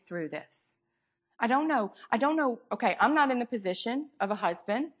how to get through this. I don't know. Okay, I'm not in the position of a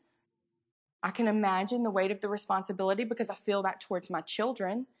husband. I can imagine the weight of the responsibility because I feel that towards my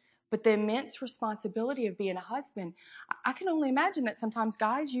children. But the immense responsibility of being a husband, I can only imagine that sometimes,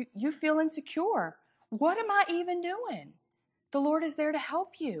 guys, you feel insecure. What am I even doing? The Lord is there to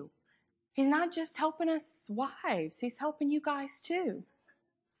help you. He's not just helping us wives. He's helping you guys too.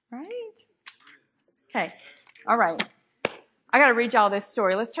 Right? Okay. All right. I got to read y'all this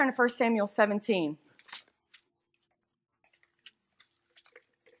story. Let's turn to 1 Samuel 17.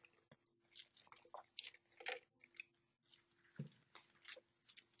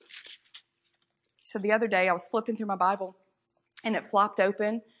 So the other day I was flipping through my Bible and it flopped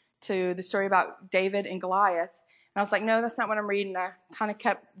open to the story about David and Goliath. And I was like, no, that's not what I'm reading. I kind of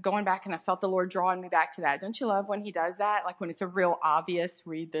kept going back and I felt the Lord drawing me back to that. Don't you love when he does that? Like when it's a real obvious,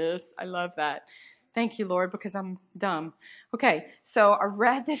 read this. I love that. Thank you, Lord, because I'm dumb. Okay, so I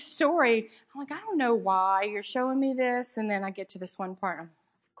read this story. I'm like, I don't know why you're showing me this. And then I get to this one part. Of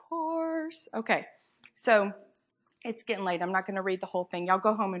course. Okay, so it's getting late. I'm not going to read the whole thing. Y'all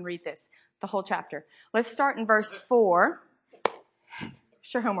go home and read this, the whole chapter. Let's start in verse 4.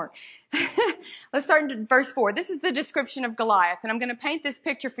 Sure, homework. Let's start in verse 4. This is the description of Goliath, and I'm going to paint this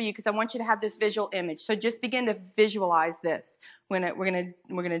picture for you because I want you to have this visual image. So just begin to visualize this. We're going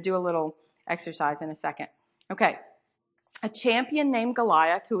to do a little exercise in a second. Okay. A champion named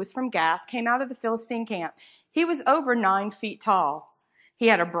Goliath, who was from Gath, came out of the Philistine camp. He was over 9 feet tall. He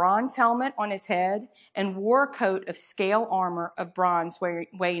had a bronze helmet on his head and wore a coat of scale armor of bronze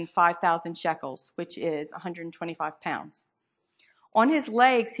weighing 5,000 shekels, which is 125 pounds. On his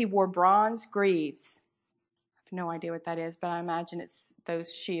legs, he wore bronze greaves. I have no idea what that is, but I imagine it's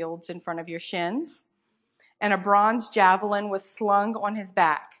those shields in front of your shins. And a bronze javelin was slung on his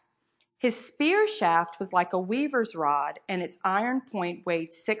back. His spear shaft was like a weaver's rod, and its iron point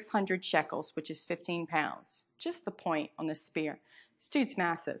weighed 600 shekels, which is 15 pounds. Just the point on the spear. This dude's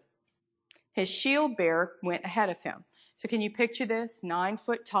massive. His shield bearer went ahead of him. So can you picture this? 9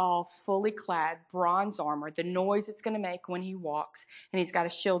 foot tall, fully clad, bronze armor, the noise it's going to make when he walks, and he's got a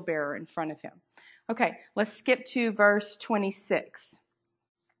shield bearer in front of him. Okay, let's skip to verse 26.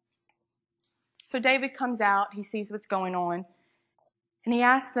 So David comes out, he sees what's going on, and he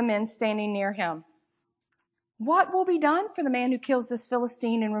asks the men standing near him, "What will be done for the man who kills this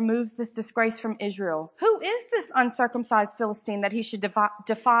Philistine and removes this disgrace from Israel? Who is this uncircumcised Philistine that he should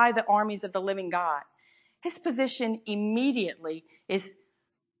defy the armies of the living God?" His position immediately is,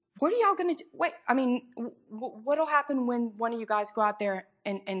 what are y'all going to do? Wait, I mean, what'll happen when one of you guys go out there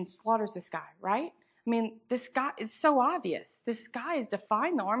and slaughters this guy, right? I mean, this guy, it's so obvious. This guy is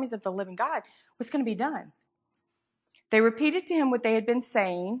defying the armies of the living God. What's going to be done? They repeated to him what they had been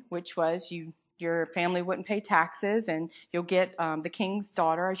saying, which was, your family wouldn't pay taxes and you'll get the king's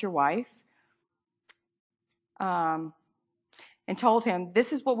daughter as your wife. And told him,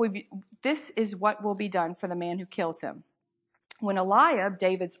 this is what will be done for the man who kills him. When Eliab,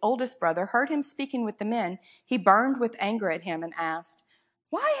 David's oldest brother, heard him speaking with the men, he burned with anger at him and asked,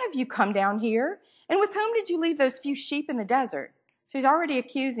 "Why have you come down here? And with whom did you leave those few sheep in the desert?" So he's already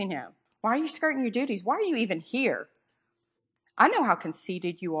accusing him. Why are you skirting your duties? Why are you even here? I know how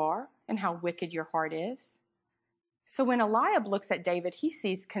conceited you are and how wicked your heart is. So when Eliab looks at David, he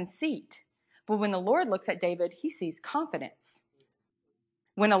sees conceit. But when the Lord looks at David, he sees confidence.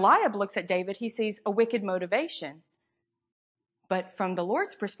 When Eliab looks at David, he sees a wicked motivation. But from the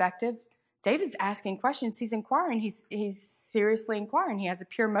Lord's perspective, David's asking questions. He's inquiring. He's seriously inquiring. He has a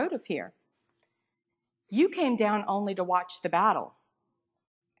pure motive here. You came down only to watch the battle.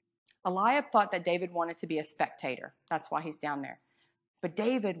 Eliab thought that David wanted to be a spectator. That's why he's down there. But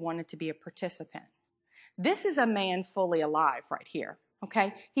David wanted to be a participant. This is a man fully alive right here,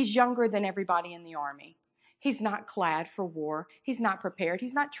 okay? He's younger than everybody in the army. He's not clad for war. He's not prepared.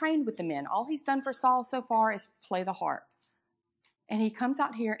 He's not trained with the men. All he's done for Saul so far is play the harp. And he comes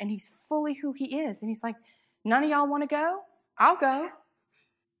out here and he's fully who he is. And he's like, none of y'all want to go? I'll go.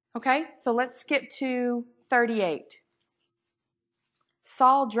 Okay, so let's skip to 38.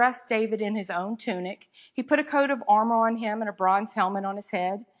 Saul dressed David in his own tunic. He put a coat of armor on him and a bronze helmet on his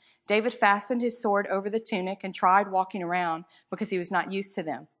head. David fastened his sword over the tunic and tried walking around because he was not used to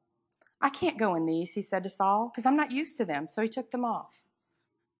them. "I can't go in these," he said to Saul, "because I'm not used to them." So he took them off.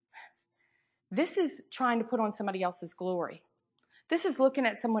 This is trying to put on somebody else's glory. This is looking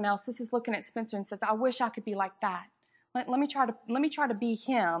at someone else. This is looking at Spencer and says, "I wish I could be like that. Let me try to be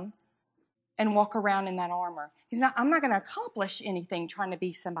him and walk around in that armor." I'm not going to accomplish anything trying to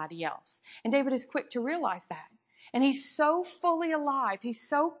be somebody else. And David is quick to realize that. And he's so fully alive. He's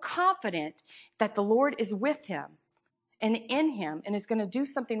so confident that the Lord is with him and in him and is going to do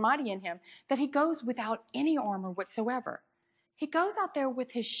something mighty in him that he goes without any armor whatsoever. He goes out there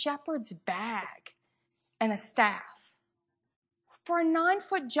with his shepherd's bag and a staff. For a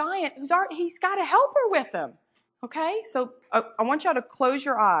 9-foot giant he's got a helper with him. Okay? So I want y'all to close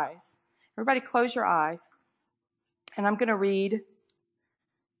your eyes. Everybody close your eyes. And I'm going to read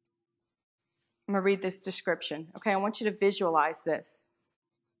this description. Okay? I want you to visualize this.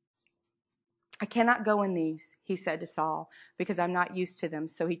 "I cannot go in these," he said to Saul, "because I'm not used to them."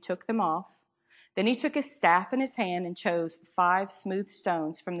 So he took them off. Then he took his staff in his hand and chose 5 smooth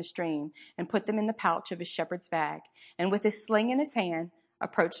stones from the stream and put them in the pouch of his shepherd's bag. And with his sling in his hand,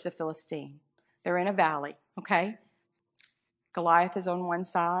 approached the Philistine. They're in a valley, okay? Goliath is on one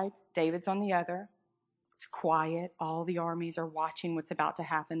side, David's on the other. It's quiet. All the armies are watching what's about to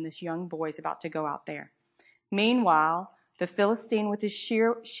happen. This young boy's about to go out there. Meanwhile, The Philistine with his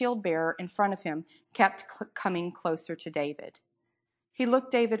shield bearer in front of him kept coming closer to David. He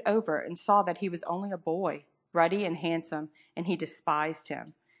looked David over and saw that he was only a boy, ruddy and handsome, and he despised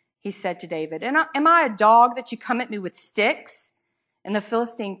him. He said to David, "Am I a dog that you come at me with sticks?" And the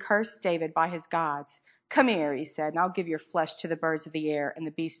Philistine cursed David by his gods. "Come here," he said, "and I'll give your flesh to the birds of the air and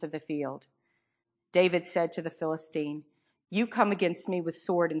the beasts of the field." David said to the Philistine, "You come against me with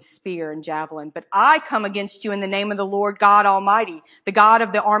sword and spear and javelin, but I come against you in the name of the Lord God Almighty, the God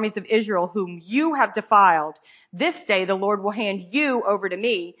of the armies of Israel, whom you have defiled. This day the Lord will hand you over to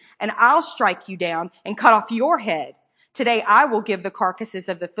me, and I'll strike you down and cut off your head. Today I will give the carcasses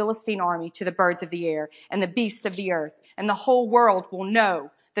of the Philistine army to the birds of the air and the beasts of the earth, and the whole world will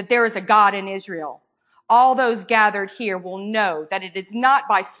know that there is a God in Israel. All those gathered here will know that it is not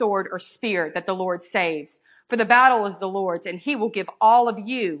by sword or spear that the Lord saves, for the battle is the Lord's, and he will give all of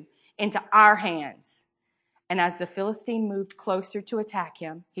you into our hands." And as the Philistine moved closer to attack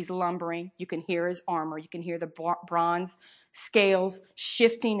him, he's lumbering. You can hear his armor. You can hear the bronze scales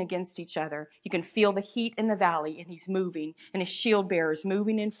shifting against each other. You can feel the heat in the valley, and he's moving, and his shield bearer is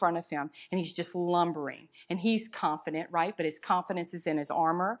moving in front of him, and he's just lumbering. And he's confident, right? But his confidence is in his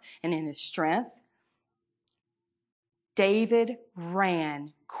armor and in his strength. David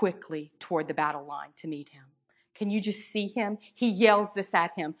ran quickly toward the battle line to meet him. Can you just see him? He yells this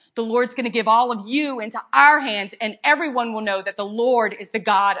at him. "The Lord's going to give all of you into our hands, and everyone will know that the Lord is the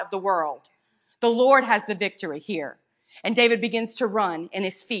God of the world. The Lord has the victory here." And David begins to run, and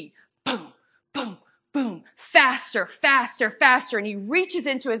his feet, boom, boom, boom, faster, faster, faster. And he reaches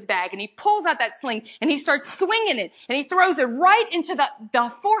into his bag, and he pulls out that sling, and he starts swinging it, and he throws it right into the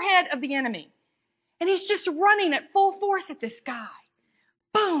forehead of the enemy. And he's just running at full force at this guy.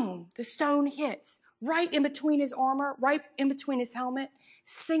 Boom! The stone hits right in between his armor, right in between his helmet,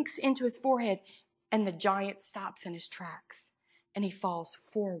 sinks into his forehead, and the giant stops in his tracks, and he falls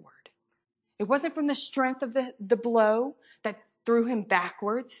forward. It wasn't from the strength of the blow that threw him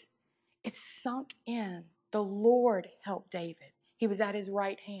backwards. It sunk in. The Lord helped David. He was at his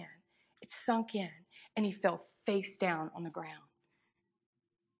right hand. It sunk in, and he fell face down on the ground.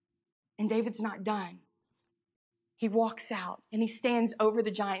 And David's not done. He walks out, and he stands over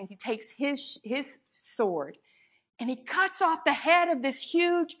the giant, and he takes his sword, and he cuts off the head of this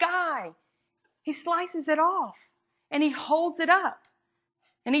huge guy. He slices it off, and he holds it up,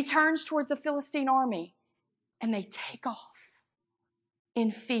 and he turns towards the Philistine army, and they take off in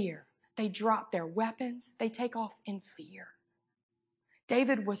fear. They drop their weapons. They take off in fear.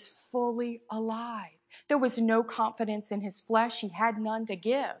 David was fully alive. There was no confidence in his flesh. He had none to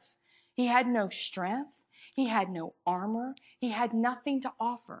give. He had no strength. He had no armor. He had nothing to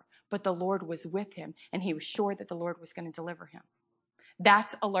offer, but the Lord was with him, and he was sure that the Lord was going to deliver him.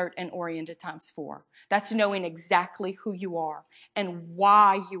 That's alert and oriented times 4. That's knowing exactly who you are and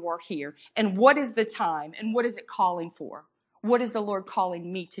why you are here and what is the time and what is it calling for. What is the Lord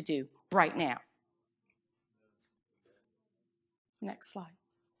calling me to do right now? Next slide.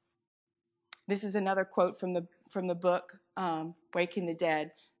 This is another quote from the book, Waking the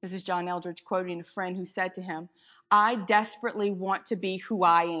Dead. This is John Eldredge quoting a friend who said to him, "I desperately want to be who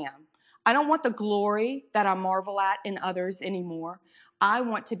I am. I don't want the glory that I marvel at in others anymore. I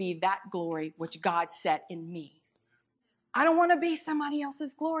want to be that glory which God set in me. I don't want to be somebody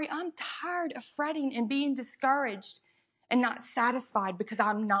else's glory. I'm tired of fretting and being discouraged and not satisfied because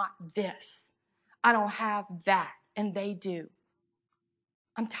I'm not this. I don't have that, and they do.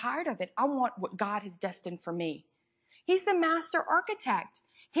 I'm tired of it. I want what God has destined for me. He's the master architect.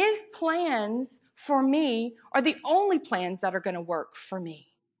 His plans for me are the only plans that are going to work for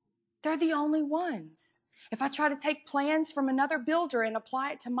me. They're the only ones. If I try to take plans from another builder and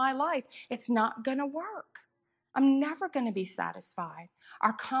apply it to my life, it's not going to work. I'm never going to be satisfied.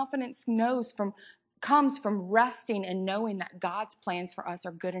 Our confidence comes from resting and knowing that God's plans for us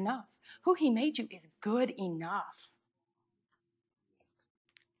are good enough. Who He made you is good enough.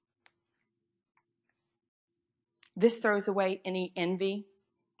 This throws away any envy,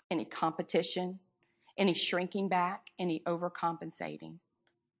 any competition, any shrinking back, any overcompensating.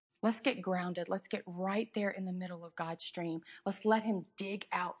 Let's get grounded. Let's get right there in the middle of God's stream. Let's let Him dig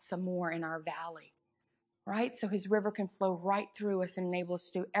out some more in our valley, right? So His river can flow right through us and enable us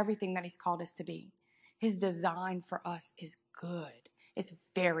to do everything that He's called us to be. His design for us is good. It's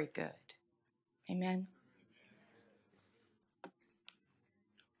very good. Amen.